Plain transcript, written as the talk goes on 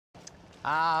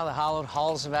Ah, the hallowed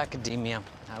halls of academia.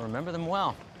 I remember them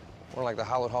well. More like the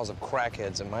hallowed halls of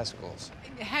crackheads in my schools.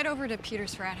 Head over to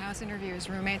Peter's frat house, interview his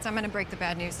roommates. I'm gonna break the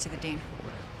bad news to the dean.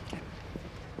 Okay.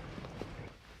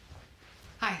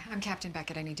 Hi, I'm Captain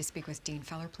Beckett. I need to speak with Dean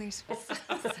Feller, please.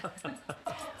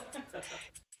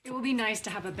 It will be nice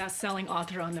to have a best-selling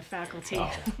author on the faculty.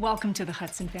 Oh. Welcome to the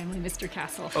Hudson family, Mr.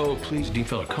 Castle. Oh, please, Dean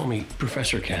Feller, call me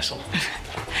Professor Castle.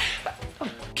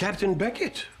 Captain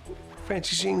Beckett,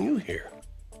 fancy seeing you here.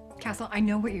 Castle, I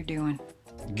know what you're doing.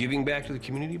 Giving back to the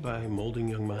community by molding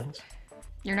young minds?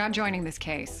 You're not joining this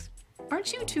case.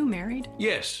 Aren't you two married?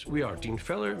 Yes, we are. Dean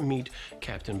Feller, meet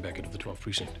Captain Beckett of the 12th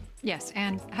Precinct. Yes,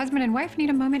 and husband and wife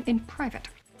need a moment in private.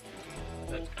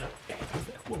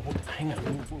 Whoa, hang on.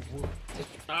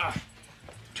 Whoa.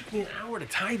 Took me an hour to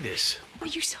tie this. Well,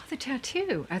 you saw the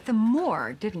tattoo at the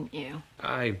morgue, didn't you?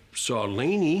 I saw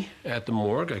Lanie at the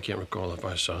morgue. I can't recall if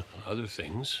I saw other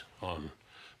things on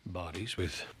bodies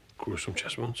with gruesome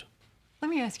chest wounds. Let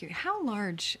me ask you, how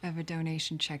large of a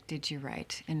donation check did you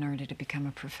write in order to become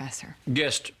a professor?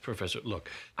 Guest professor, look,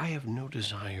 I have no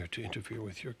desire to interfere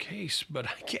with your case, but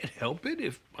I can't help it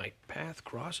if my path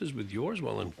crosses with yours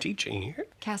while I'm teaching here.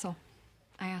 Castle,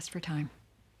 I asked for time.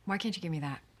 Why can't you give me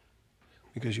that?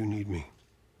 Because you need me.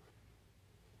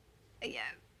 Yeah,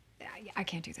 I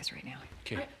can't do this right now.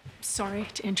 Okay. Sorry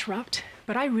to interrupt,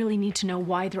 but I really need to know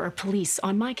why there are police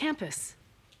on my campus.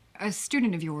 A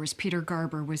student of yours, Peter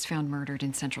Garber, was found murdered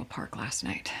in Central Park last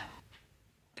night.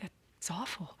 That's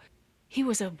awful. He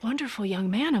was a wonderful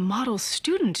young man, a model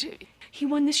student. He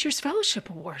won this year's fellowship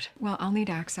award. Well, I'll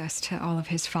need access to all of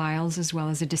his files, as well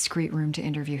as a discreet room to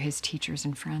interview his teachers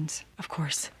and friends. Of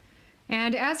course.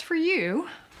 And as for you,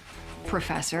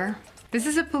 Professor, this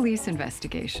is a police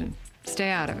investigation. Stay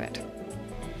out of it.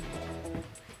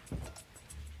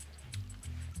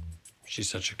 She's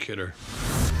such a kidder.